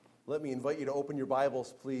Let me invite you to open your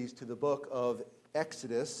Bibles, please, to the book of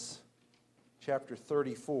Exodus, chapter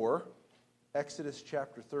 34. Exodus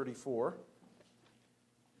chapter 34.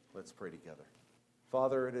 Let's pray together.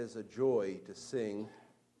 Father, it is a joy to sing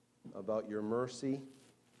about your mercy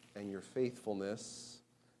and your faithfulness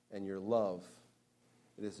and your love.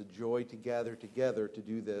 It is a joy to gather together to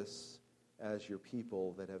do this as your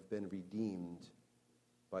people that have been redeemed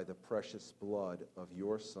by the precious blood of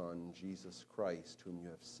your Son, Jesus Christ, whom you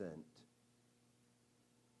have sent.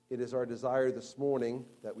 It is our desire this morning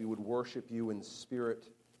that we would worship you in spirit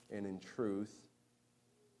and in truth,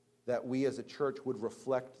 that we as a church would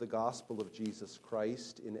reflect the gospel of Jesus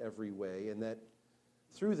Christ in every way, and that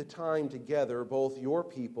through the time together, both your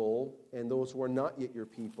people and those who are not yet your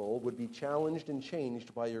people would be challenged and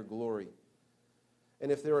changed by your glory.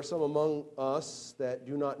 And if there are some among us that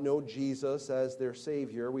do not know Jesus as their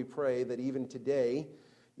Savior, we pray that even today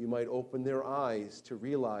you might open their eyes to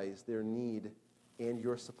realize their need and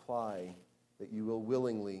your supply, that you will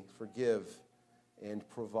willingly forgive and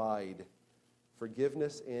provide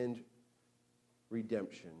forgiveness and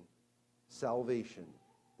redemption, salvation,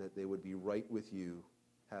 that they would be right with you,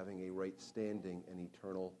 having a right standing and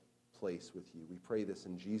eternal place with you. We pray this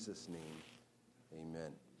in Jesus' name.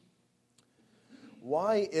 Amen.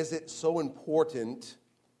 Why is it so important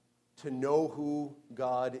to know who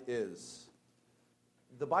God is?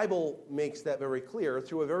 The Bible makes that very clear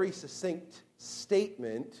through a very succinct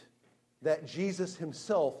statement that Jesus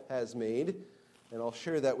himself has made. And I'll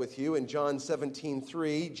share that with you. In John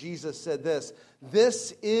 17:3, Jesus said this,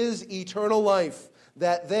 "This is eternal life,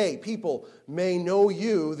 that they, people, may know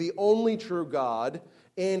you, the only true God,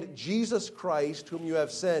 and Jesus Christ, whom you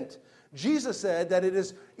have sent." Jesus said that it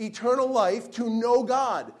is eternal life to know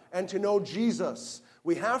God and to know Jesus.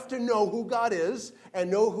 We have to know who God is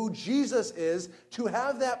and know who Jesus is to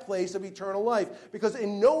have that place of eternal life. Because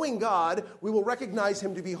in knowing God, we will recognize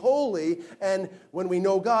him to be holy, and when we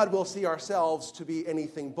know God, we'll see ourselves to be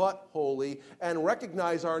anything but holy and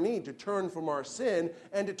recognize our need to turn from our sin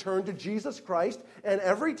and to turn to Jesus Christ. And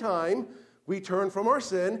every time we turn from our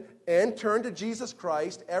sin and turn to Jesus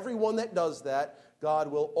Christ, everyone that does that,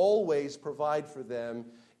 God will always provide for them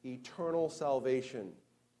eternal salvation.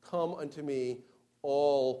 "Come unto me,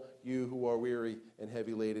 all you who are weary and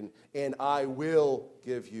heavy laden, and I will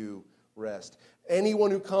give you rest."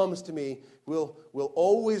 Anyone who comes to me will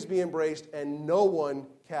always be embraced and no one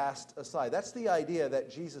cast aside. That's the idea that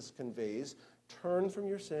Jesus conveys. Turn from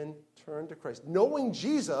your sin, turn to Christ. Knowing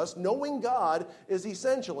Jesus, knowing God is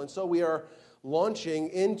essential. And so we are launching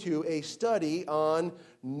into a study on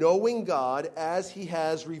knowing God as he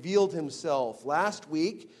has revealed himself. Last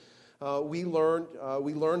week, we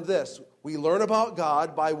learned this. We learn about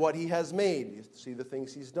God by what he has made. You see the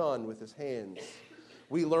things he's done with his hands.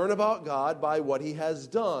 We learn about God by what he has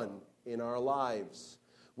done in our lives.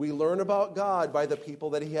 We learn about God by the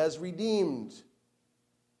people that he has redeemed,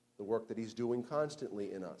 the work that he's doing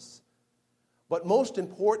constantly in us. But most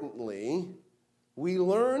importantly, we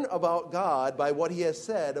learn about God by what he has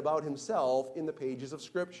said about himself in the pages of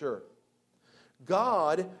Scripture.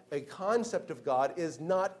 God, a concept of God, is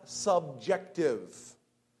not subjective.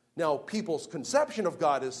 Now, people's conception of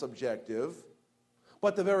God is subjective,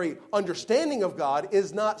 but the very understanding of God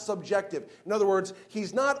is not subjective. In other words,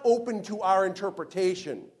 he's not open to our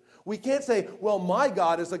interpretation. We can't say, well, my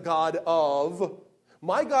God is a God of.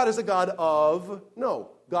 My God is a God of. No,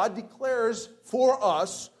 God declares for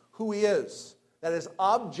us who he is. That is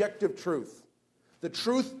objective truth. The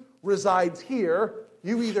truth resides here.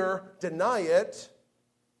 You either deny it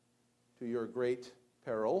to your great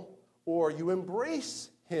peril, or you embrace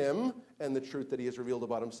him and the truth that he has revealed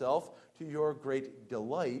about himself to your great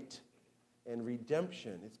delight and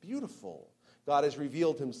redemption. It's beautiful. God has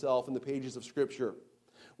revealed himself in the pages of Scripture.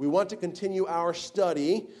 We want to continue our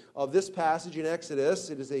study of this passage in Exodus.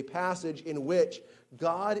 It is a passage in which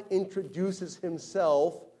God introduces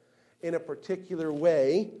himself in a particular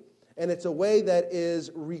way, and it's a way that is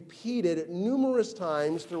repeated numerous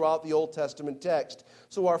times throughout the Old Testament text.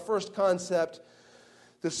 So our first concept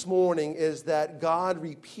this morning is that God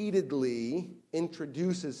repeatedly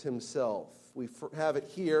introduces himself. We have it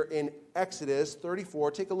here in Exodus 34.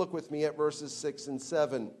 Take a look with me at verses 6 and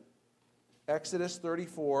 7. Exodus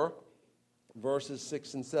 34, verses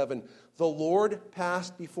 6 and 7. "The Lord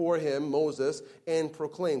passed before him," Moses, "and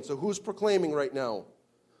proclaimed." So who's proclaiming right now?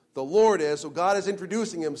 The Lord is. So God is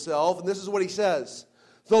introducing himself, and this is what he says.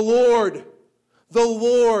 The Lord,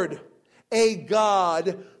 a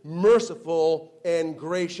God merciful and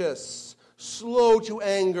gracious, slow to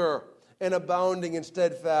anger, and abounding in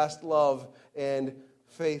steadfast love and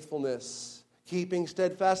faithfulness, keeping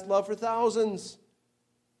steadfast love for thousands,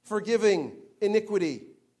 forgiving iniquity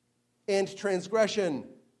and transgression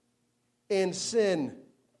and sin,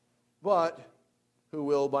 but who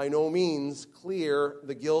will by no means clear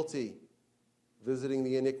the guilty, visiting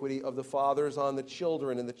the iniquity of the fathers on the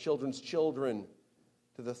children and the children's children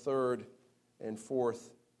to the third and fourth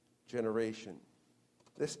generation.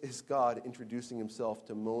 This is God introducing himself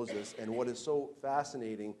to Moses, and what is so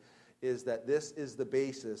fascinating is that this is the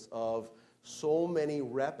basis of so many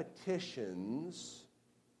repetitions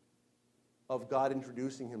of God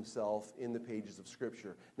introducing himself in the pages of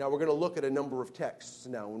Scripture. Now, we're going to look at a number of texts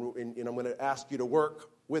now, and I'm going to ask you to work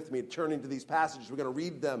with me, turning to these passages. We're going to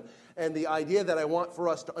read them. And the idea that I want for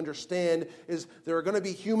us to understand is there are going to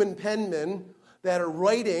be human penmen that are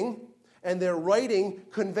writing, and they're writing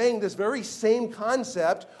conveying this very same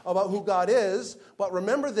concept about who God is. But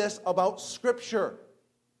remember this about Scripture.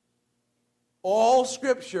 All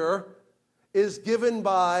Scripture is given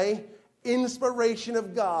by inspiration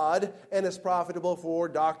of God and is profitable for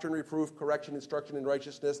doctrine, reproof, correction, instruction in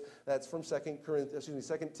righteousness. That's from 2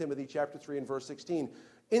 Timothy chapter 3 and verse 16.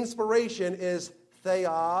 Inspiration is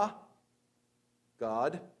theia,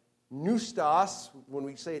 God. Pneustos, when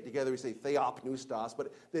we say it together, we say theopneustos,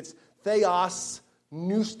 but it's theos,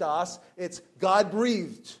 pneustos. It's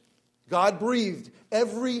God-breathed. God-breathed.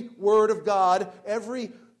 Every word of God,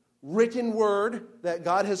 every written word that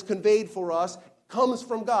God has conveyed for us comes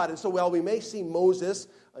from God. And so while we may see Moses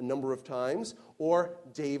a number of times, or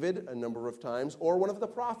David a number of times, or one of the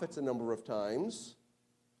prophets a number of times,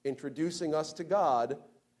 introducing us to God,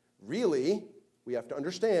 really, we have to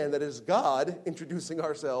understand that it is God introducing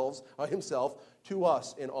himself to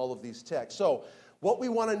us in all of these texts. So what we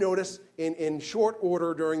want to notice in short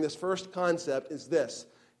order during this first concept is this.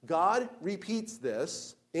 God repeats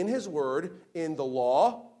this in his word in the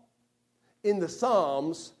law, in the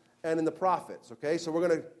Psalms, and in the prophets, okay? So we're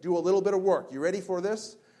going to do a little bit of work. You ready for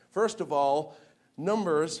this? First of all,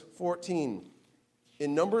 Numbers 14.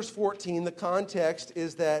 In Numbers 14, the context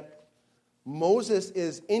is that Moses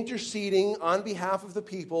is interceding on behalf of the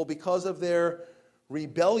people because of their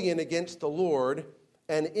rebellion against the Lord.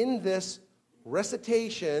 And in this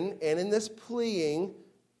recitation and in this pleading,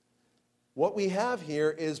 what we have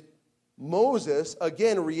here is Moses,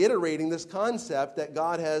 again, reiterating this concept that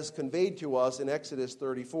God has conveyed to us in Exodus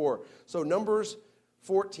 34. So Numbers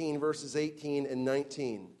 14, verses 18 and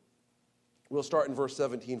 19. We'll start in verse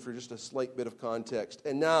 17 for just a slight bit of context.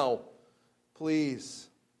 And now, please,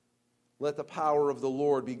 let the power of the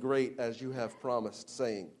Lord be great as you have promised,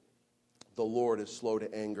 saying, the Lord is slow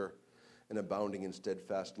to anger and abounding in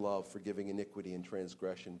steadfast love, forgiving iniquity and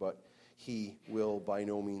transgression, but he will by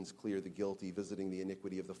no means clear the guilty, visiting the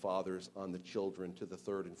iniquity of the fathers on the children to the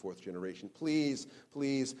third and fourth generation. Please,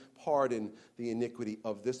 please pardon the iniquity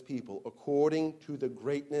of this people according to the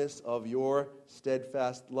greatness of your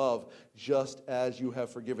steadfast love, just as you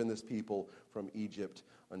have forgiven this people from Egypt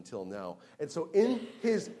until now. And so in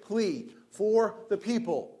his plea for the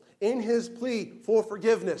people, in his plea for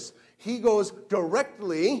forgiveness, he goes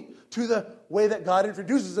directly to the way that God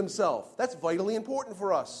introduces himself. That's vitally important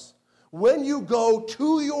for us. When you go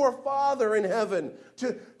to your Father in heaven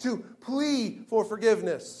to plead for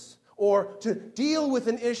forgiveness or to deal with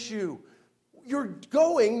an issue, you're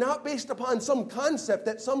going not based upon some concept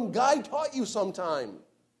that some guy taught you sometime.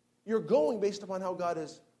 You're going based upon how God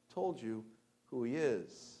has told you who he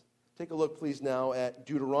is. Take a look, please, now at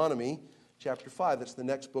Deuteronomy chapter 5. That's the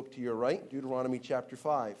next book to your right, Deuteronomy chapter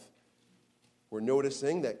 5. We're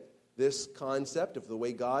noticing that this concept of the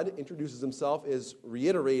way God introduces himself is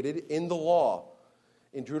reiterated in the law.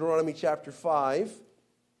 In Deuteronomy chapter 5,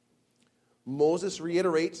 Moses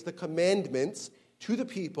reiterates the commandments to the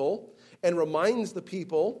people and reminds the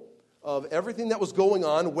people of everything that was going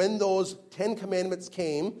on when those 10 commandments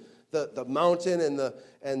came, the mountain and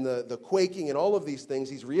the quaking and all of these things.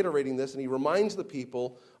 He's reiterating this, and he reminds the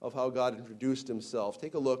people of how God introduced himself.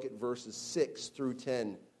 Take a look at verses 6 through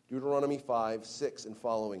 10. Deuteronomy 5, 6 and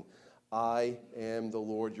following. I am the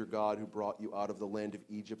Lord your God who brought you out of the land of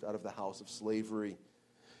Egypt, out of the house of slavery.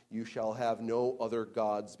 You shall have no other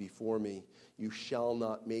gods before me. You shall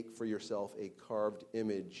not make for yourself a carved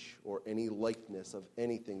image or any likeness of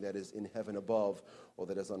anything that is in heaven above, or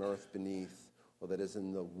that is on earth beneath, or that is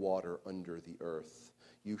in the water under the earth.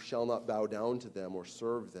 You shall not bow down to them or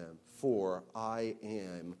serve them, for I,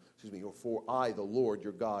 the Lord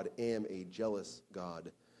your God, am a jealous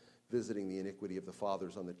God, visiting the iniquity of the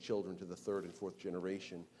fathers on the children to the third and fourth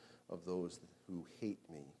generation of those who hate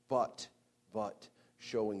me, but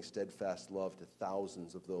showing steadfast love to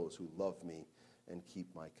thousands of those who love me and keep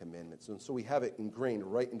my commandments. And so we have it ingrained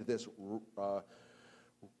right into this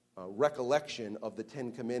recollection of the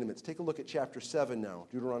Ten Commandments. Take a look at chapter 7 now,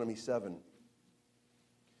 Deuteronomy 7.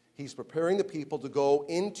 He's preparing the people to go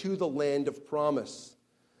into the land of promise.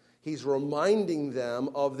 He's reminding them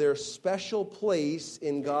of their special place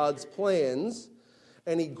in God's plans,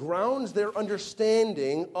 and he grounds their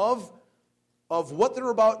understanding of what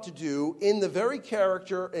they're about to do in the very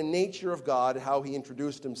character and nature of God, how he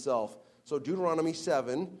introduced himself. So Deuteronomy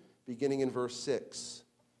 7, beginning in verse 6.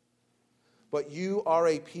 But you are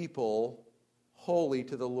a people holy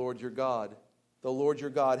to the Lord your God. The Lord your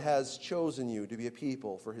God has chosen you to be a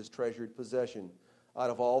people for his treasured possession out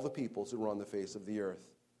of all the peoples who are on the face of the earth.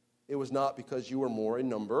 It was not because you were more in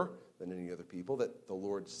number than any other people that the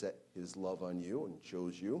Lord set his love on you and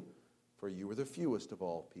chose you, for you were the fewest of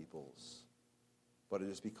all peoples. But it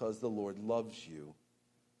is because the Lord loves you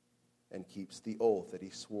and keeps the oath that he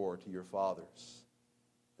swore to your fathers.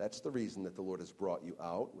 That's the reason that the Lord has brought you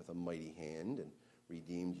out with a mighty hand and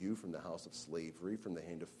redeemed you from the house of slavery, from the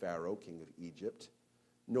hand of Pharaoh, king of Egypt.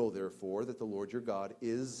 Know, therefore, that the Lord your God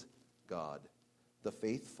is God, the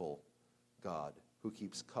faithful God, who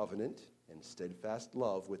keeps covenant and steadfast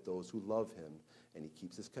love with those who love him, and he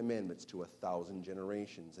keeps his commandments to 1,000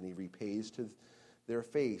 generations, and he repays to their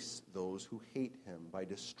face those who hate him by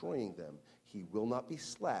destroying them. He will not be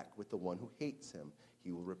slack with the one who hates him.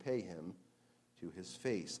 He will repay him to his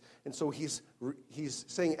face. And so he's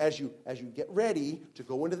saying, as you get ready to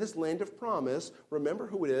go into this land of promise, remember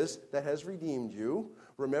who it is that has redeemed you,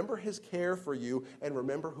 remember his care for you, and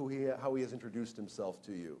remember how he has introduced himself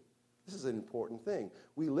to you. This is an important thing.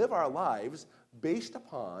 We live our lives based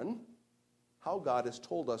upon how God has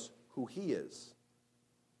told us who he is.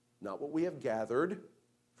 Not what we have gathered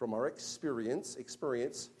from our experience.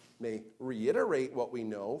 Experience may reiterate what we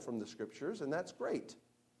know from the scriptures, and that's great.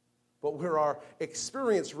 But where our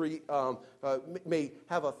experience may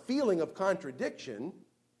have a feeling of contradiction,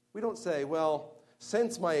 we don't say, well,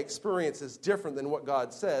 since my experience is different than what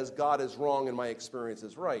God says, God is wrong and my experience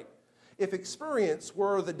is right. If experience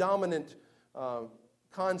were the dominant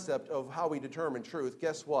concept of how we determine truth,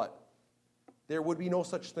 guess what? There would be no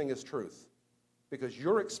such thing as truth, because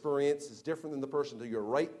your experience is different than the person to your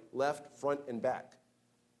right, left, front, and back.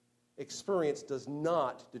 Experience does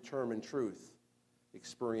not determine truth.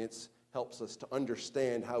 Experience helps us to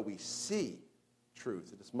understand how we see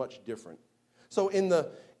truth. It is much different. So in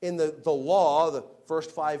the law, the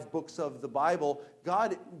first 5 books of the Bible,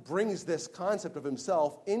 God brings this concept of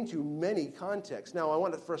himself into many contexts. Now, I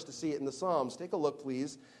want for us to see it in the Psalms. Take a look,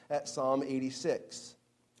 please, at Psalm 86.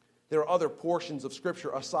 There are other portions of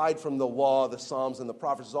Scripture aside from the law, the Psalms, and the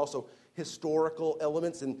prophets. There's also historical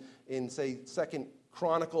elements. In say, 2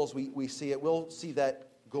 Chronicles, we see it. We'll see that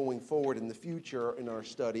going forward in the future in our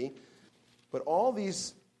study. But all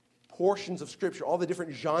these portions of Scripture, all the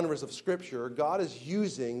different genres of Scripture, God is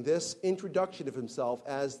using this introduction of himself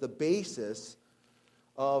as the basis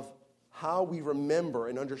of how we remember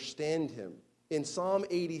and understand him. In Psalm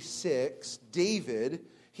 86, David,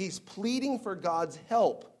 he's pleading for God's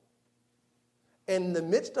help. And in the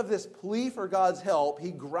midst of this plea for God's help,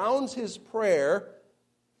 he grounds his prayer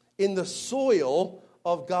in the soil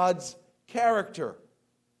of God's character.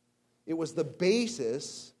 It was the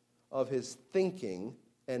basis of his thinking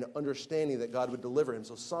and understanding that God would deliver him.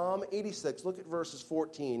 So Psalm 86, look at verses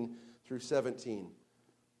 14 through 17.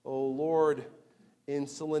 O Lord,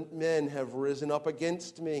 insolent men have risen up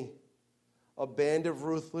against me. A band of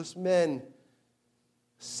ruthless men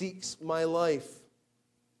seeks my life,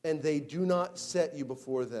 and they do not set you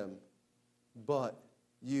before them. But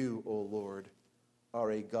you, O Lord,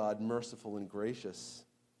 are a God merciful and gracious,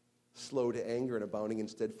 slow to anger and abounding in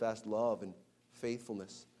steadfast love and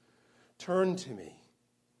faithfulness. Turn to me.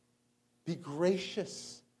 Be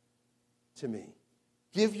gracious to me.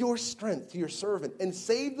 Give your strength to your servant and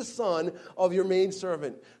save the son of your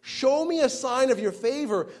maidservant. Show me a sign of your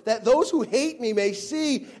favor, that those who hate me may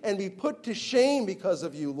see and be put to shame because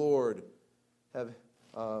of you, Lord.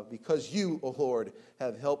 Because you, O Lord,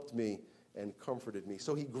 have helped me and comforted me.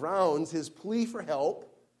 So he grounds his plea for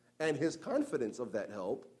help and his confidence of that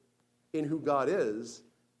help in who God is,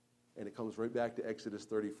 and it comes right back to Exodus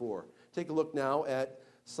 34. Take a look now at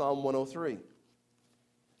Psalm 103.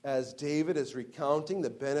 As David is recounting the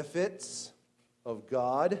benefits of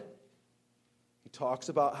God, he talks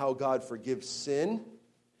about how God forgives sin,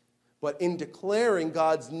 but in declaring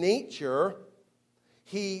God's nature,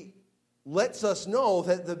 he lets us know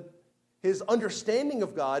that his understanding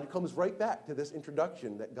of God comes right back to this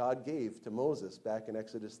introduction that God gave to Moses back in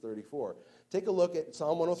Exodus 34. Take a look at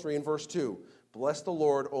Psalm 103 and verse 2. Bless the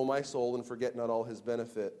Lord, O my soul, and forget not all his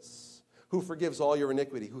benefits, who forgives all your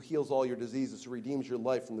iniquity, who heals all your diseases, who redeems your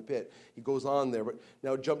life from the pit. He goes on there, but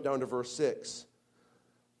now jump down to verse 6.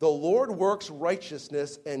 The Lord works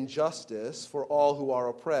righteousness and justice for all who are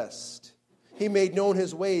oppressed. He made known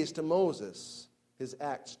his ways to Moses, his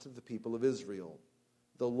acts to the people of Israel.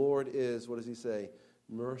 The Lord is, what does he say?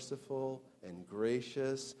 Merciful and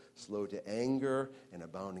gracious, slow to anger, and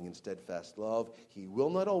abounding in steadfast love. He will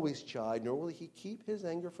not always chide, nor will he keep his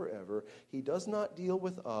anger forever. He does not deal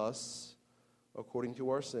with us according to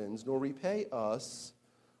our sins, nor repay us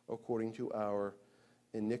according to our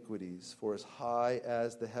iniquities. For as high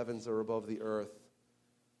as the heavens are above the earth,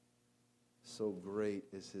 so great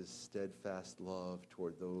is his steadfast love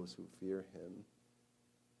toward those who fear him.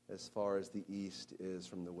 As far as the east is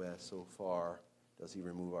from the west, so far does he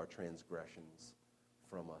remove our transgressions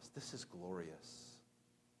from us. This is glorious.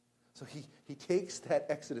 So he takes that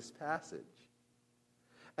Exodus passage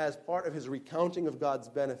as part of his recounting of God's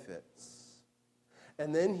benefits.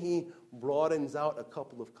 And then he broadens out a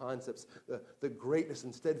couple of concepts. The greatness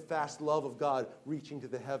and steadfast love of God reaching to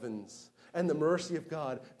the heavens. And the mercy of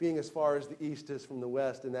God being as far as the east is from the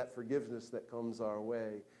west. And that forgiveness that comes our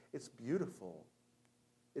way. It's beautiful.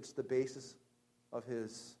 It's the basis of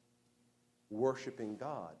his worshiping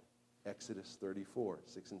God. Exodus 34,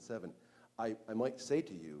 6 and 7. I might say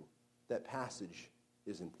to you, that passage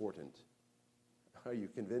is important. Are you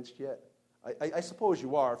convinced yet? I suppose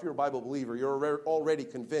you are. If you're a Bible believer, you're already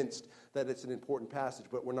convinced that it's an important passage,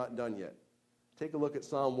 but we're not done yet. Take a look at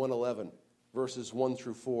Psalm 111, verses 1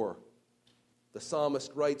 through 4. The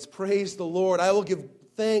psalmist writes, "Praise the Lord. I will give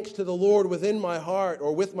thanks to the Lord within my heart,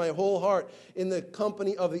 or with my whole heart, in the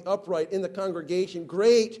company of the upright, in the congregation.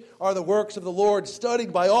 Great are the works of the Lord,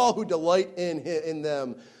 studied by all who delight in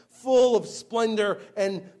them. Full of splendor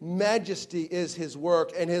and majesty is his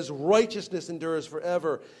work, and his righteousness endures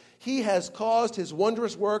forever. He has caused his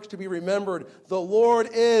wondrous works to be remembered. The Lord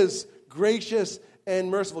is gracious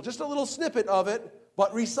and merciful." Just a little snippet of it,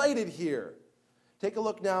 but recited here. Take a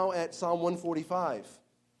look now at Psalm 145.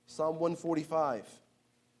 Psalm 145.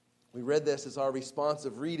 We read this as our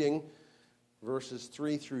responsive reading, verses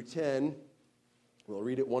 3 through 10. We'll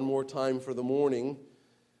read it one more time for the morning.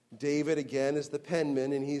 David, again, is the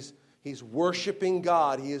penman, and he's worshiping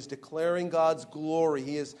God. He is declaring God's glory.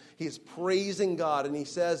 He is praising God. And he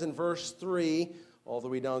says in verse 3, all the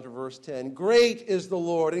way down to verse 10, "Great is the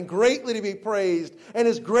Lord, and greatly to be praised, and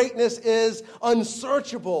his greatness is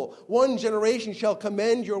unsearchable. One generation shall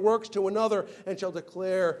commend your works to another, and shall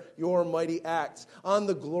declare your mighty acts. On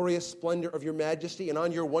the glorious splendor of your majesty, and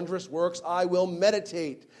on your wondrous works I will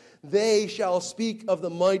meditate. They shall speak of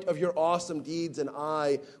the might of your awesome deeds, and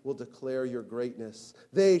I will declare your greatness.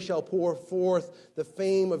 They shall pour forth the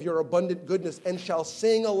fame of your abundant goodness, and shall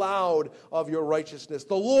sing aloud of your righteousness.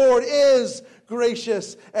 The Lord is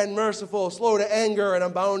gracious and merciful, slow to anger, and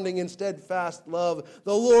abounding in steadfast love.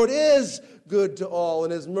 The Lord is good to all,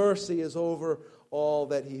 and his mercy is over all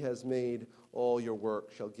that he has made. All your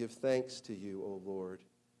work shall give thanks to you, O Lord,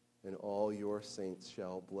 and all your saints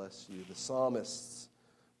shall bless you." The psalmists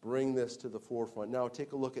bring this to the forefront. Now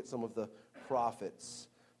take a look at some of the prophets.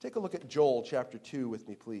 Take a look at Joel chapter 2 with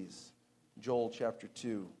me, please. Joel chapter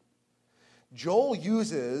 2. Joel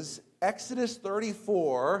uses Exodus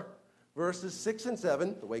 34, verses 6 and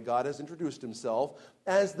 7, the way God has introduced himself,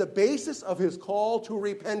 as the basis of his call to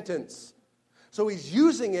repentance. So he's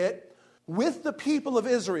using it with the people of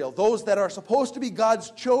Israel, those that are supposed to be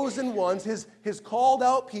God's chosen ones, his called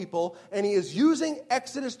out people, and he is using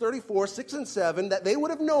Exodus 34, 6 and 7, that they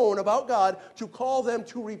would have known about God, to call them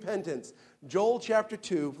to repentance. Joel chapter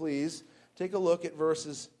 2, please. Take a look at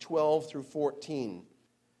verses 12 through 14.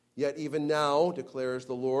 "Yet even now, declares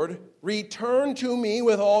the Lord, return to me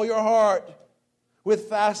with all your heart, with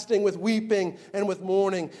fasting, with weeping, and with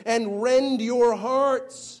mourning, and rend your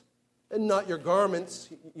hearts, and not your garments."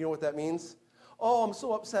 You know what that means? "Oh, I'm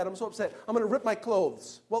so upset. I'm going to rip my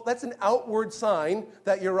clothes." Well, that's an outward sign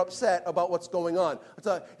that you're upset about what's going on.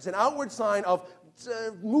 It's an outward sign of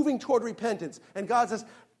moving toward repentance. And God says,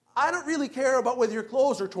 I don't really care about whether your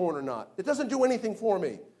clothes are torn or not. It doesn't do anything for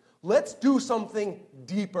me. Let's do something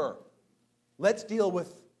deeper. Let's deal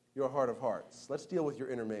with your heart of hearts. Let's deal with your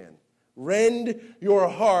inner man. "Rend your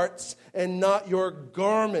hearts and not your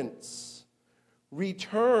garments.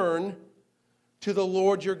 Return to the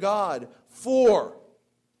Lord your God. For,"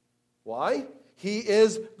 why? "He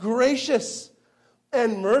is gracious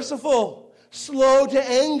and merciful, slow to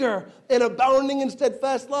anger, and abounding in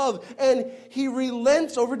steadfast love, and he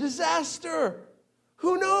relents over disaster.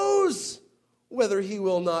 Who knows whether he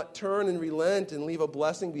will not turn and relent and leave a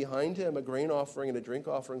blessing behind him, a grain offering and a drink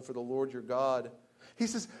offering for the Lord your God. He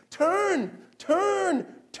says, turn, turn,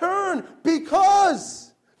 turn,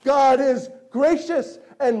 because God is gracious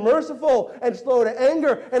and merciful and slow to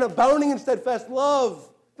anger and abounding in steadfast love.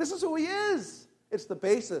 This is who he is. It's the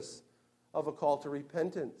basis of a call to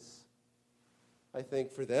repentance. I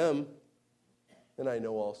think for them, and I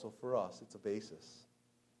know also for us, it's a basis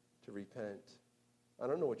to repent. I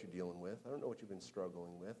don't know what you're dealing with. I don't know what you've been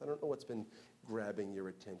struggling with. I don't know what's been grabbing your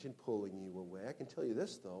attention, pulling you away. I can tell you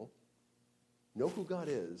this, though. Know who God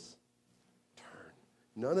is. Turn.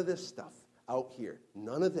 None of this stuff out here,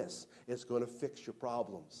 none of this is going to fix your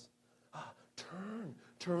problems.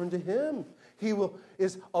 Turn to him. He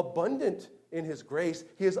is abundant in his grace.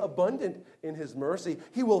 He is abundant in his mercy.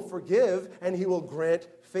 He will forgive and he will grant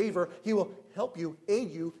favor. He will help you,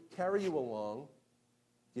 aid you, carry you along,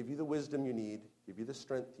 give you the wisdom you need, give you the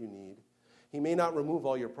strength you need. He may not remove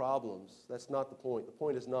all your problems. That's not the point. The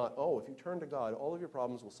point is not, if you turn to God, all of your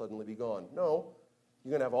problems will suddenly be gone. No,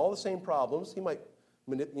 you're going to have all the same problems. He might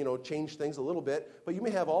change things a little bit, but you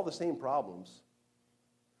may have all the same problems.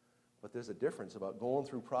 But there's a difference about going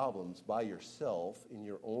through problems by yourself in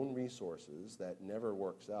your own resources that never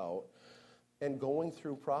works out, and going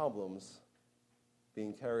through problems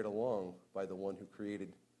being carried along by the one who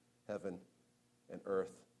created heaven and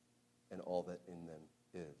earth and all that in them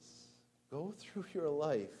is. Go through your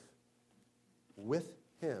life with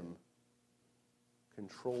him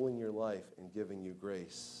controlling your life and giving you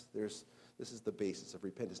grace. This is the basis of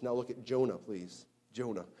repentance. Now look at Jonah, please.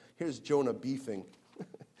 Jonah. Here's Jonah beefing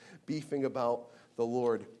about the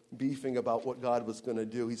Lord, beefing about what God was going to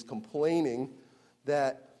do. He's complaining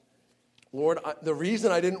that, Lord, the reason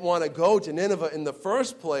I didn't want to go to Nineveh in the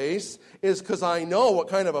first place is because I know what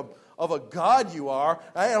kind of a God you are.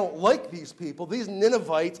 I don't like these people. These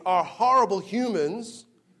Ninevites are horrible humans.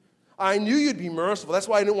 I knew you'd be merciful. That's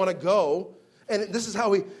why I didn't want to go. And this is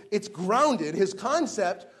how it's grounded. His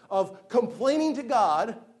concept of complaining to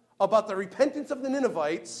God about the repentance of the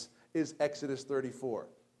Ninevites is Exodus 34,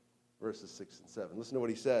 verses 6 and 7. Listen to what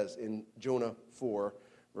he says in Jonah 4,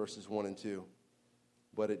 verses 1 and 2.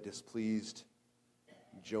 But it displeased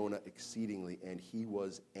Jonah exceedingly, and he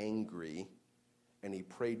was angry, and he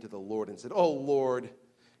prayed to the Lord and said, "Oh Lord,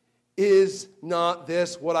 is not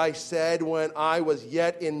this what I said when I was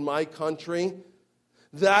yet in my country?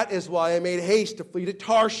 That is why I made haste to flee to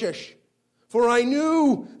Tarshish. For I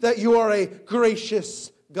knew that you are a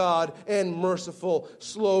gracious God and merciful,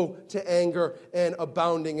 slow to anger and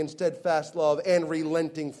abounding in steadfast love and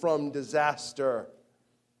relenting from disaster.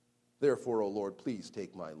 Therefore, O Lord, please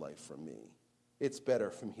take my life from me. It's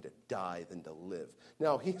better for me to die than to live."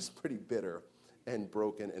 Now, he's pretty bitter and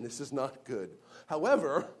broken, and this is not good.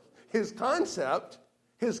 However, his concept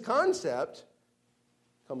comes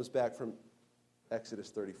back from Exodus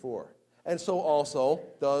 34. And so also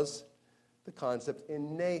does the concept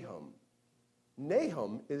in Nahum.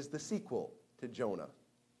 Nahum is the sequel to Jonah.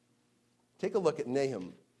 Take a look at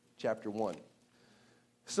Nahum chapter 1.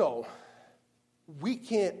 So, we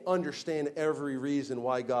can't understand every reason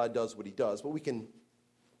why God does what he does, but we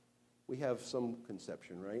have some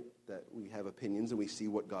conception, right? That we have opinions and we see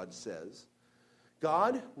what God says.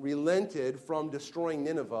 God relented from destroying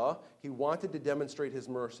Nineveh. He wanted to demonstrate his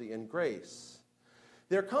mercy and grace.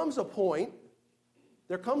 There comes a point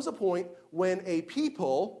when a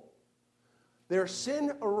people, their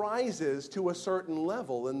sin arises to a certain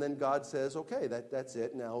level, and then God says, okay, that's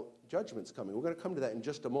it, now judgment's coming. We're going to come to that in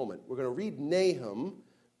just a moment. We're going to read Nahum,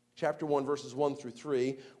 chapter 1, verses 1 through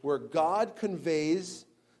 3, where God conveys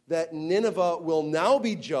that Nineveh will now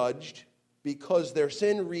be judged because their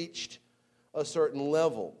sin reached a certain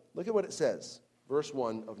level. Look at what it says, verse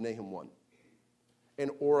 1 of Nahum 1.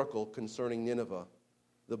 An oracle concerning Nineveh,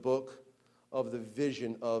 the book of the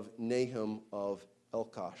vision of Nahum of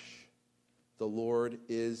Elkosh. The Lord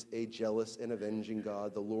is a jealous and avenging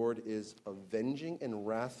God. The Lord is avenging and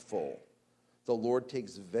wrathful. The Lord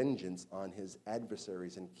takes vengeance on his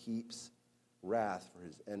adversaries and keeps wrath for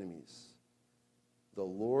his enemies. The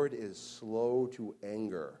Lord is slow to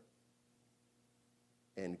anger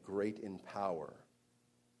and great in power,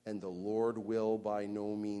 and the Lord will by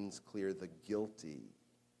no means clear the guilty.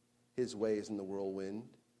 His way is in the whirlwind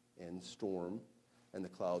and storm, and the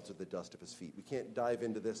clouds are the dust of his feet. We can't dive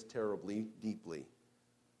into this terribly deeply.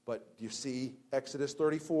 But do you see Exodus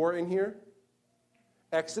 34 in here?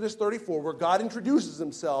 Exodus 34, where God introduces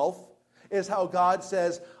himself, is how God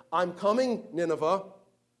says, I'm coming, Nineveh,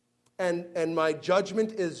 and my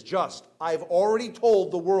judgment is just. I've already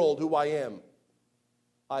told the world who I am.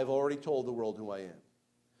 I've already told the world who I am.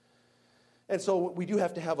 And so we do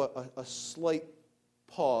have to have a slight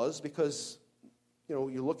pause because,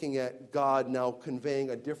 you're looking at God now conveying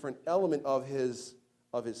a different element of his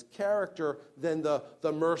of his character than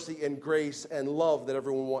the mercy and grace and love that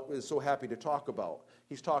everyone is so happy to talk about.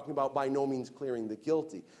 He's talking about by no means clearing the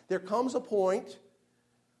guilty. There comes a point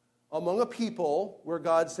among a people where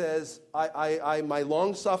God says, my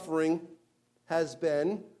long suffering has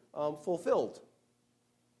been fulfilled.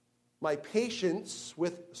 My patience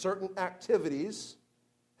with certain activities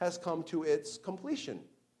has come to its completion.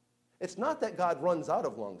 It's not that God runs out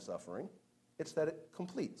of long suffering, it's that it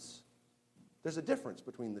completes. There's a difference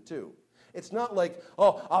between the two. It's not like,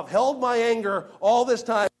 oh, I've held my anger all this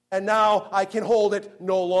time, and now I can hold it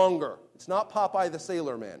no longer. It's not Popeye the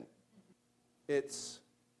Sailor Man. It's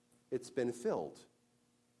been filled.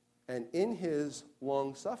 And in his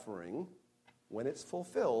long suffering, when it's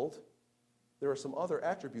fulfilled, there are some other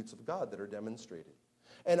attributes of God that are demonstrated.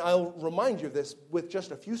 And I'll remind you of this with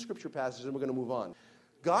just a few scripture passages, and we're going to move on.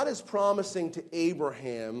 God is promising to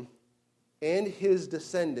Abraham and his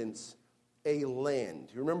descendants a land.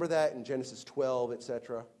 You remember that in Genesis 12,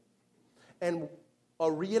 etc.? And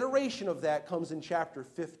a reiteration of that comes in chapter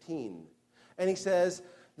 15. And he says,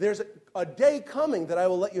 there's a day coming that I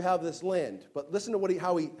will let you have this land. But listen to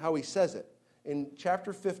how he says it. In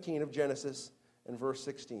chapter 15 of Genesis and verse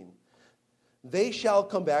 16. They shall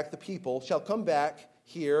come back, the people shall come back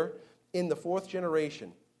here in the fourth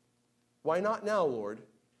generation. Why not now, Lord?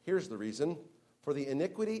 Here's the reason. For the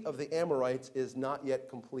iniquity of the Amorites is not yet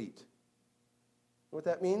complete. You know what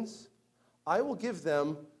that means? I will give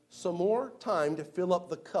them some more time to fill up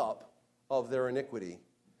the cup of their iniquity.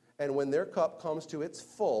 And when their cup comes to its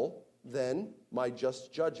full, then my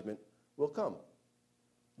just judgment will come.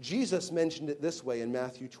 Jesus mentioned it this way in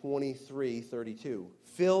Matthew 23:32.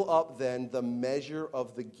 Fill up then the measure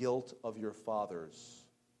of the guilt of your fathers.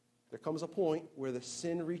 There comes a point where the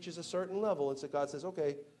sin reaches a certain level, and so God says,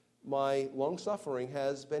 okay, my long suffering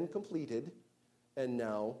has been completed, and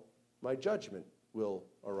now my judgment will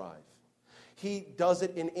arrive. He does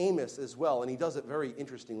it in Amos as well, and he does it very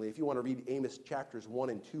interestingly. If you want to read Amos chapters 1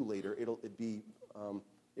 and 2 later, it'd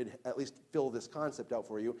at least fill this concept out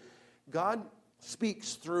for you. God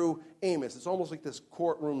speaks through Amos. It's almost like this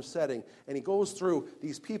courtroom setting, and he goes through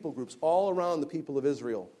these people groups all around the people of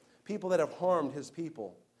Israel, people that have harmed his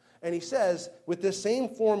people. And he says, with this same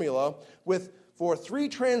formula, for 3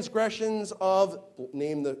 transgressions of,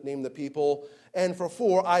 name the people, and for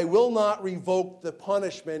 4, I will not revoke the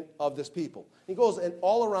punishment of this people. He goes and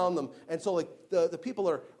all around them, and so like the people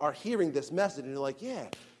are hearing this message, and they're like, yeah,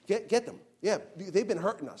 get them. Yeah, they've been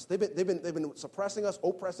hurting us. They've been suppressing us,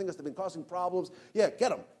 oppressing us. They've been causing problems. Yeah,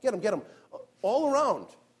 get them, all around.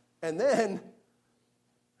 And then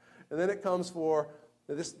it comes for,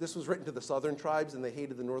 this was written to the southern tribes, and they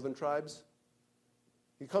hated the northern tribes.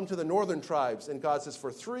 You come to the northern tribes, and God says,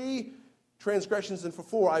 for 3 transgressions and for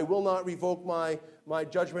 4, I will not revoke my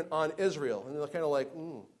judgment on Israel. And they're kind of like,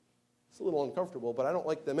 it's a little uncomfortable, but I don't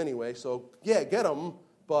like them anyway. So, yeah, get them,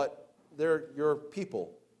 but they're your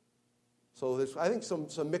people. So there's, I think,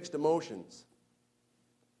 some mixed emotions.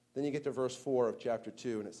 Then you get to verse 4 of chapter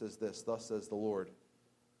 2, and it says this, thus says the Lord,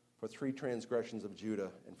 for 3 transgressions of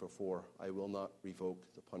Judah and for 4, I will not revoke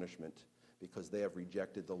the punishment, because they have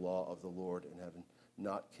rejected the law of the Lord and have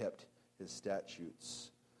not kept his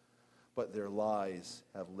statutes. But their lies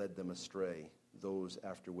have led them astray, those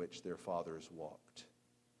after which their fathers walked.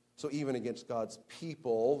 So even against God's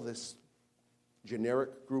people, this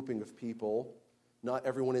generic grouping of people, not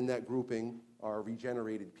everyone in that grouping are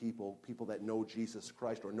regenerated people that know Jesus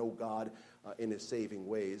Christ or know God in his saving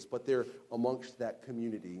ways, but they're amongst that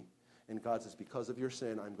community. And God says, because of your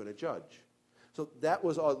sin, I'm going to judge. So that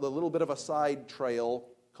was a little bit of a side trail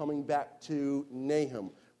coming back to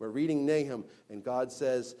Nahum. We're reading Nahum, and God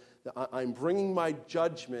says, I'm bringing my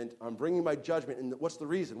judgment. And what's the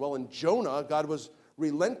reason? Well, in Jonah, God was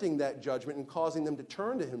relenting that judgment and causing them to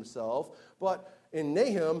turn to himself. But in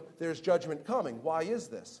Nahum, there's judgment coming. Why is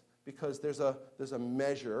this? Because there's a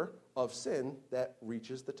measure of sin that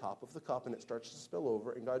reaches the top of the cup, and it starts to spill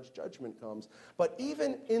over, and God's judgment comes. But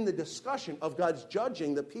even in the discussion of God's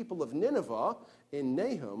judging the people of Nineveh in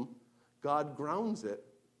Nahum, God grounds it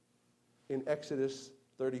in Exodus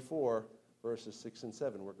 34, verses 6 and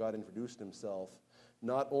 7, where God introduced himself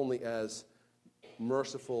not only as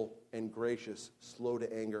merciful and gracious, slow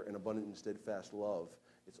to anger, and abundant in steadfast love,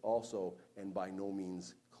 it's also, and by no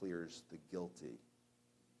means clears the guilty.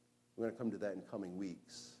 We're going to come to that in coming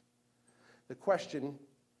weeks. The question,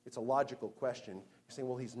 it's a logical question. You're saying,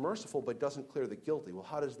 well, he's merciful but doesn't clear the guilty. Well,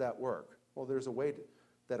 how does that work? Well, there's a way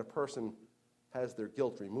that a person has their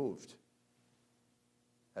guilt removed.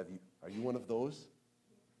 Are you one of those?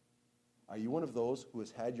 Are you one of those who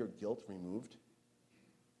has had your guilt removed?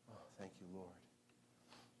 Oh, thank you, Lord.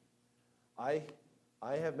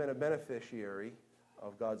 I have been a beneficiary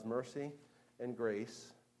of God's mercy and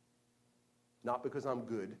grace, not because I'm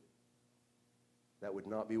good. That would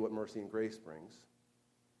not be what mercy and grace brings.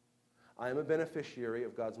 I am a beneficiary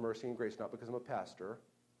of God's mercy and grace, not because I'm a pastor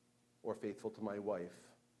or faithful to my wife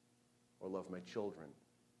or love my children.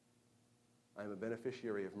 I am a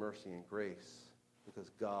beneficiary of mercy and grace because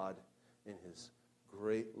God, in his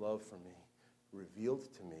great love for me,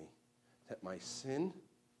 revealed to me that my sin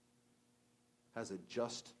has a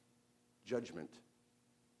just judgment.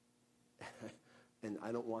 And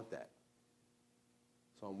I don't want that.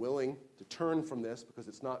 So I'm willing to turn from this because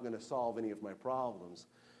it's not going to solve any of my problems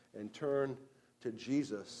and turn to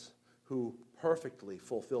Jesus, who perfectly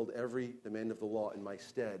fulfilled every demand of the law in my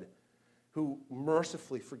stead, who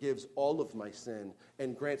mercifully forgives all of my sin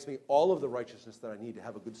and grants me all of the righteousness that I need to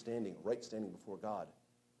have a good standing, a right standing before God.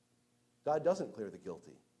 God doesn't clear the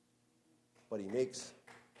guilty, but he makes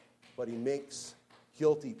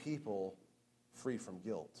guilty people free from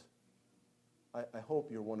guilt. I hope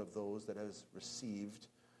you're one of those that has received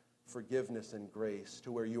forgiveness and grace to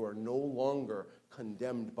where you are no longer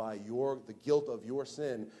condemned by the guilt of your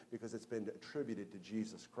sin because it's been attributed to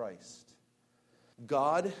Jesus Christ.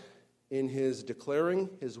 God, in his declaring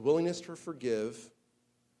his willingness to forgive,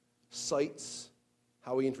 cites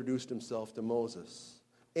how he introduced himself to Moses.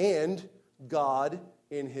 And God,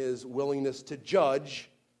 in his willingness to judge,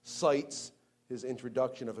 cites his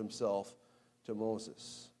introduction of himself to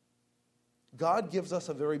Moses. God gives us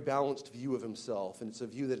a very balanced view of himself, and it's a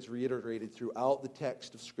view that is reiterated throughout the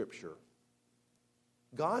text of Scripture.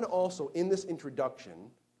 God also, in this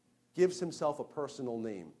introduction, gives himself a personal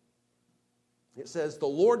name. It says, the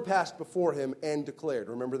Lord passed before him and declared.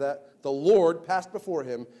 Remember that? The Lord passed before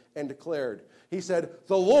him and declared. He said,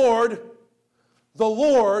 the Lord,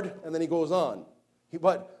 and then he goes on.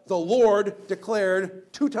 But the Lord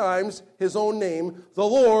declared 2 times his own name, the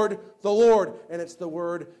Lord, and it's the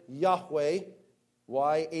word Yahweh,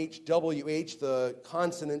 YHWH, the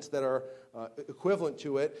consonants that are equivalent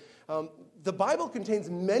to it. The Bible contains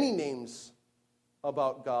many names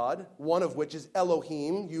about God, one of which is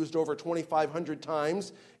Elohim, used over 2,500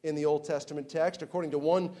 times in the Old Testament text. According to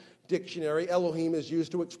one dictionary, Elohim is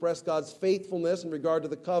used to express God's faithfulness in regard to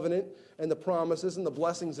the covenant and the promises and the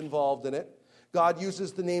blessings involved in it. God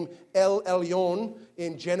uses the name El Elyon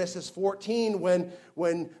in Genesis 14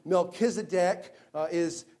 when Melchizedek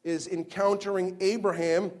is encountering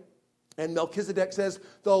Abraham, and Melchizedek says,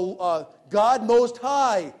 God Most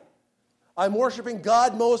High. I'm worshiping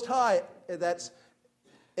God Most High. That's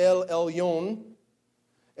El Elyon.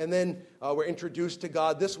 And then we're introduced to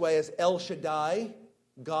God this way as El Shaddai,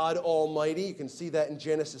 God Almighty. You can see that in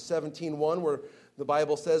Genesis 17:1, where the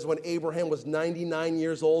Bible says, when Abraham was 99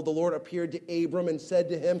 years old, the Lord appeared to Abram and said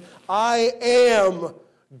to him, I am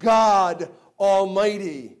God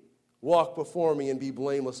Almighty. Walk before me and be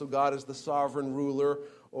blameless. So God is the sovereign ruler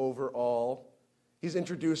over all. He's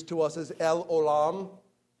introduced to us as El Olam,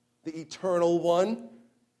 the eternal one.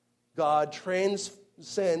 God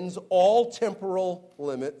transcends all temporal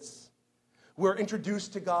limits. We're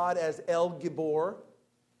introduced to God as El Gibor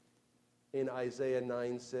in Isaiah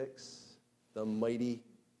 9:6. The mighty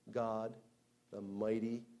God, the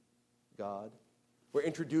mighty God. We're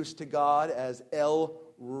introduced to God as El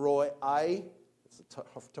Roi. It's a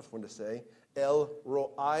tough one to say. El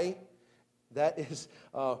Roi. That is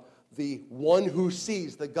the one who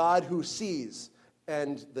sees, the God who sees,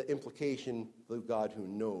 and the implication, the God who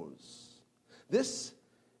knows. This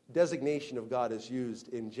designation of God is used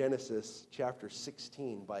in Genesis chapter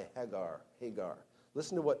 16 by Hagar.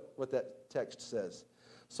 Listen to what that text says.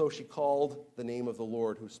 So she called the name of the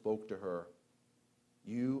Lord who spoke to her.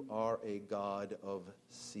 You are a God of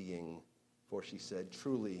seeing. For she said,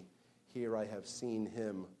 truly, here I have seen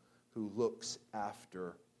him who looks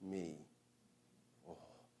after me. Oh,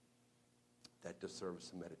 that deserves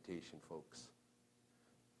some meditation, folks.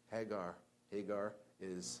 Hagar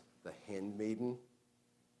is the handmaiden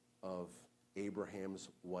of Abraham's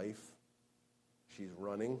wife. She's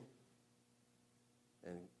running,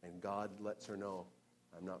 and God lets her know,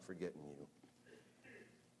 I'm not forgetting you.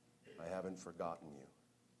 I haven't forgotten you.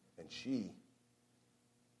 And she,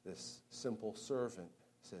 this simple servant,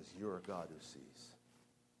 says, you're a God who sees.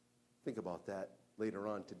 Think about that later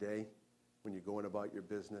on today when you're going about your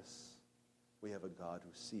business. We have a God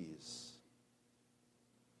who sees.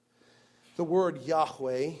 The word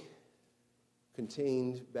Yahweh,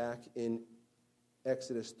 contained back in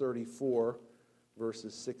Exodus 34,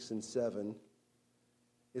 verses 6 and 7,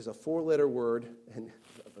 is a 4-letter word, and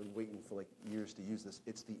I've been waiting for like years to use this.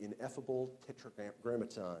 It's the ineffable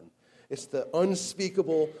tetragrammaton. It's the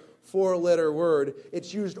unspeakable four-letter word.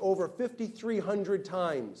 It's used over 5,300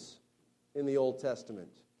 times in the Old Testament.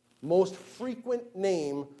 Most frequent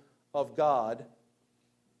name of God,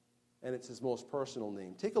 and it's his most personal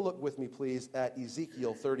name. Take a look with me, please, at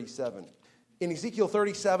Ezekiel 37. In Ezekiel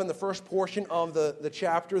 37, the first portion of the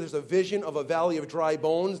chapter, there's a vision of a valley of dry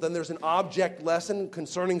bones. Then there's an object lesson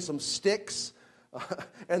concerning some sticks.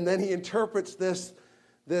 And then he interprets this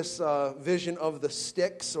vision of the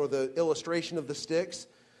sticks, or the illustration of the sticks,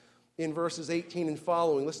 in verses 18 and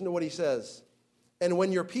following. Listen to what he says. And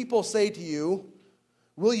when your people say to you,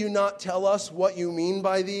 will you not tell us what you mean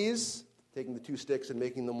by these? Taking the two sticks and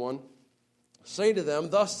making them one. Say to them,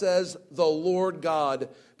 thus says the Lord God,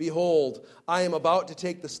 behold, I am about to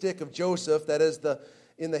take the stick of Joseph, that is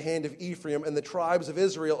in the hand of Ephraim, and the tribes of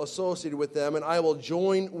Israel associated with them, and I will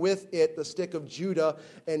join with it the stick of Judah,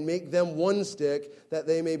 and make them one stick, that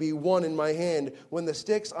they may be one in my hand. When the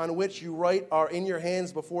sticks on which you write are in your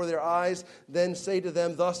hands before their eyes, then say to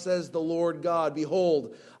them, thus says the Lord God,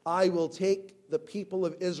 behold, I will take the people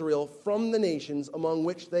of Israel from the nations among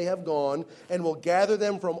which they have gone, and will gather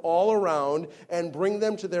them from all around, and bring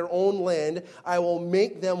them to their own land. I will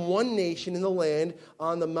make them one nation in the land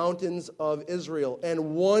on the mountains of Israel.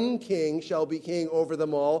 And one king shall be king over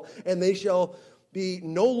them all, and they shall be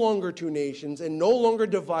no longer two nations, and no longer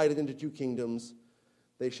divided into two kingdoms.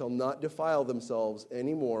 They shall not defile themselves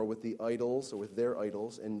any more with the idols, or with their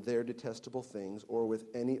idols, and their detestable things, or with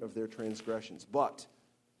any of their transgressions. But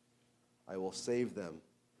I will save them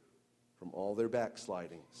from all their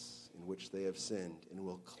backslidings in which they have sinned, and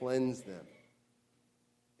will cleanse them.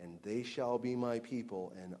 And they shall be my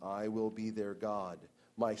people, and I will be their God.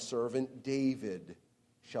 My servant David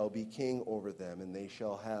shall be king over them, and they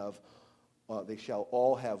shall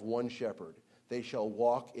all have one shepherd. They shall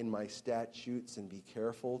walk in my statutes and be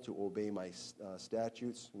careful to obey my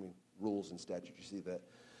statutes. Rules and statutes, you see that.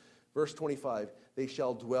 Verse 25, they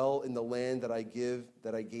shall dwell in the land that I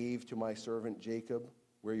gave to my servant Jacob,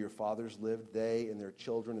 where your fathers lived. They and their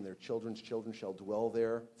children's children shall dwell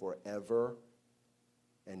there forever.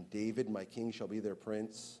 And David, my king, shall be their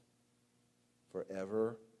prince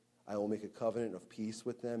forever. I will make a covenant of peace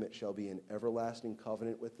with them. It shall be an everlasting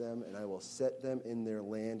covenant with them, and I will set them in their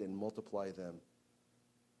land and multiply them.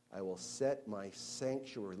 I will set my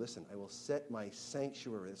sanctuary. Listen, I will set my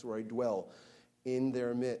sanctuary. That's where I dwell. In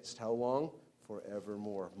their midst. How long?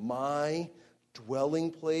 Forevermore. My dwelling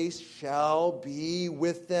place shall be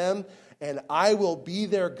with them, and I will be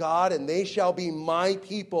their God, and they shall be my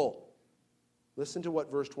people. Listen to what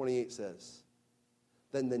verse 28 says.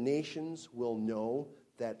 Then the nations will know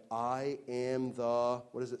that I am the,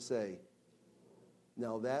 what does it say?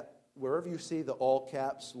 Now that, wherever you see the all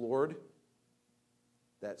caps Lord,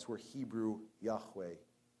 that's where Hebrew Yahweh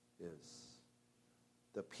is.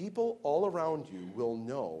 The people all around you will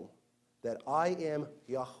know that I am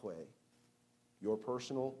Yahweh, your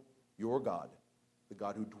God, the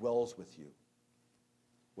God who dwells with you,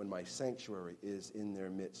 when my sanctuary is in their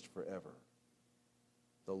midst forever.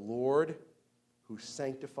 The Lord who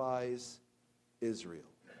sanctifies Israel.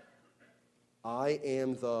 I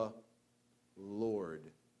am the Lord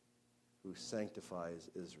who sanctifies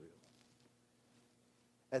Israel.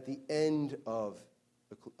 At the end of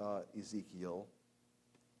Ezekiel,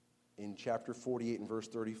 in chapter 48 and verse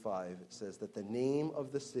 35, it says that the name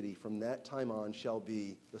of the city from that time on shall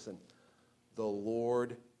be, listen, the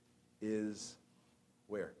Lord is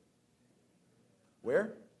where?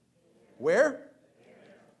 Where? Where?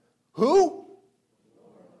 Who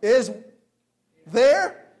is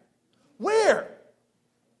there? Where?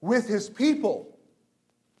 With his people.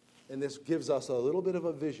 And this gives us a little bit of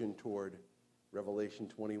a vision toward Revelation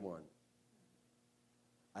 21.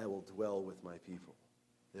 I will dwell with my people.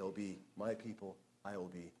 They'll be my people. I will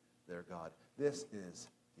be their God. This is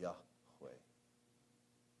Yahweh,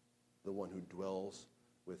 the one who dwells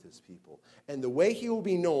with his people. And the way he will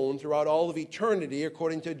be known throughout all of eternity,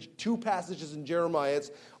 according to two passages in Jeremiah,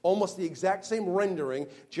 it's almost the exact same rendering.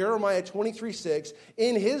 Jeremiah 23:6,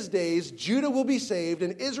 in his days Judah will be saved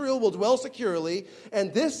and Israel will dwell securely,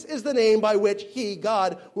 and this is the name by which he,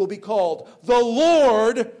 God, will be called. The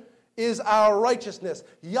Lord is our righteousness.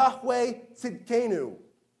 Yahweh Tzidkenu.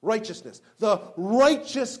 Righteousness. The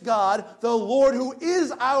righteous God, the Lord who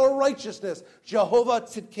is our righteousness. Jehovah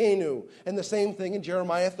Tzidkenu. And the same thing in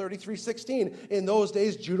Jeremiah 33:16. In those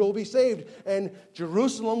days Judah will be saved and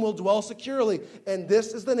Jerusalem will dwell securely. And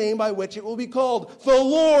this is the name by which it will be called. The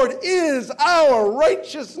Lord is our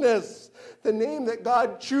righteousness. The name that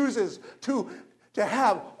God chooses to to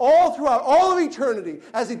have all throughout all of eternity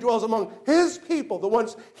as he dwells among his people, the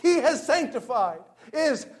ones he has sanctified,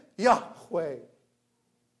 is Yahweh.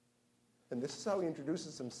 And this is how he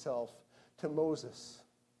introduces himself to Moses.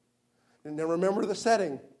 And now remember the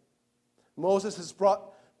setting. Moses has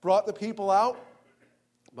brought the people out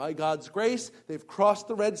by God's grace. They've crossed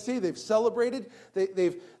the Red Sea. They've celebrated.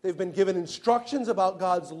 They've been given instructions about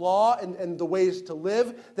God's law and the ways to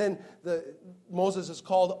live. Then Moses is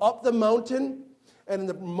called up the mountain. And in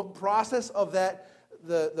the process of that,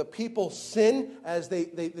 the people sin as they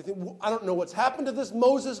think, I don't know what's happened to this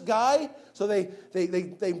Moses guy. So they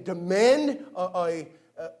demand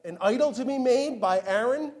an idol to be made by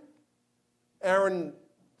Aaron. Aaron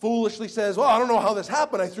foolishly says, well, I don't know how this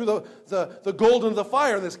happened. I threw the gold into the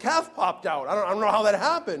fire and this calf popped out. I don't know how that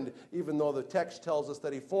happened. Even though the text tells us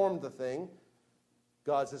that he formed the thing.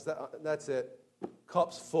 God says, that's it.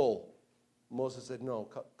 Cup's full. Moses said, no,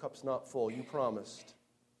 cup's not full. You promised.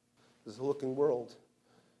 This is a looking world.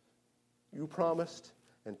 You promised,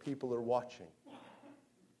 and people are watching.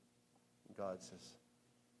 God says,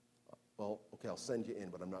 well, okay, I'll send you in,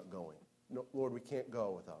 but I'm not going. No, Lord, we can't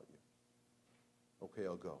go without you. Okay,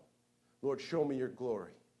 I'll go. Lord, show me your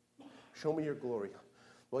glory. Show me your glory.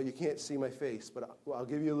 Well, you can't see my face, but I'll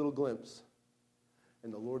give you a little glimpse.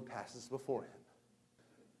 And the Lord passes before him.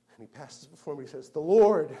 And he passes before him. He says, the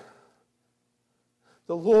Lord,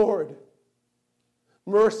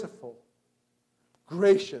 merciful,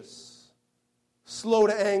 gracious, slow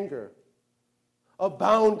to anger,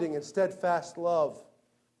 abounding in steadfast love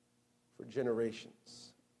for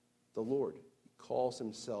generations. The Lord calls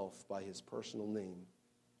himself by his personal name.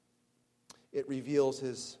 It reveals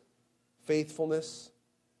his faithfulness.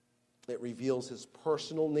 It reveals his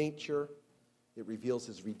personal nature. It reveals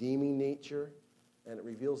his redeeming nature. And it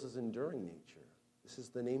reveals his enduring nature. This is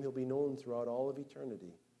the name he'll be known throughout all of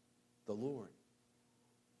eternity. The Lord,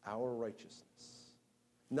 our righteousness.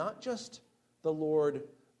 Not just the Lord,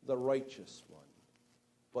 the righteous one,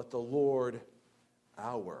 but the Lord,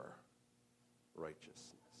 our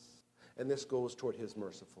righteousness. And this goes toward his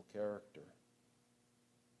merciful character.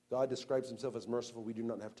 God describes himself as merciful. We do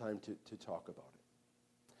not have time to talk about it.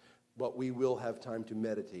 But we will have time to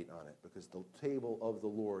meditate on it because the table of the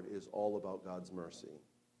Lord is all about God's mercy.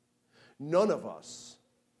 None of us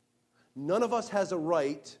has a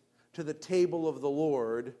right to the table of the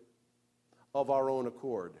Lord of our own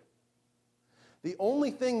accord. The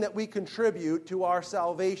only thing that we contribute to our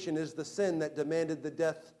salvation is the sin that demanded the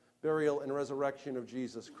death, burial, and resurrection of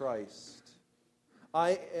Jesus Christ.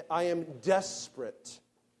 I am desperate,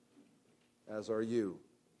 as are you,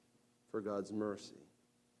 for God's mercy.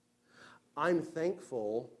 I'm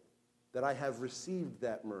thankful that I have received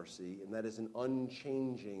that mercy, and that is an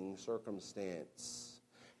unchanging circumstance.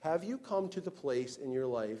 Have you come to the place in your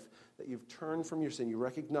life that you've turned from your sin? You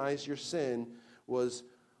recognize your sin was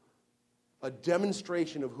a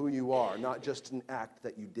demonstration of who you are, not just an act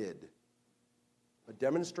that you did. A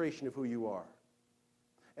demonstration of who you are.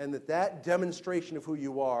 And that demonstration of who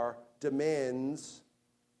you are demands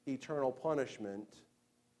eternal punishment.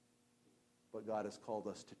 But God has called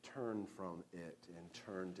us to turn from it and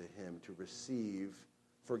turn to him to receive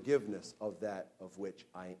forgiveness of that of which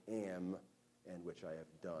I am and which I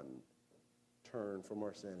have done. Turn from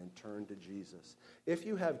our sin and turn to Jesus. If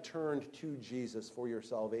you have turned to Jesus for your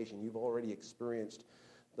salvation, you've already experienced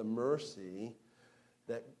the mercy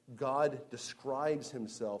that God describes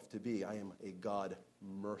himself to be. I am a God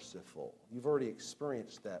merciful. You've already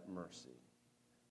experienced that mercy.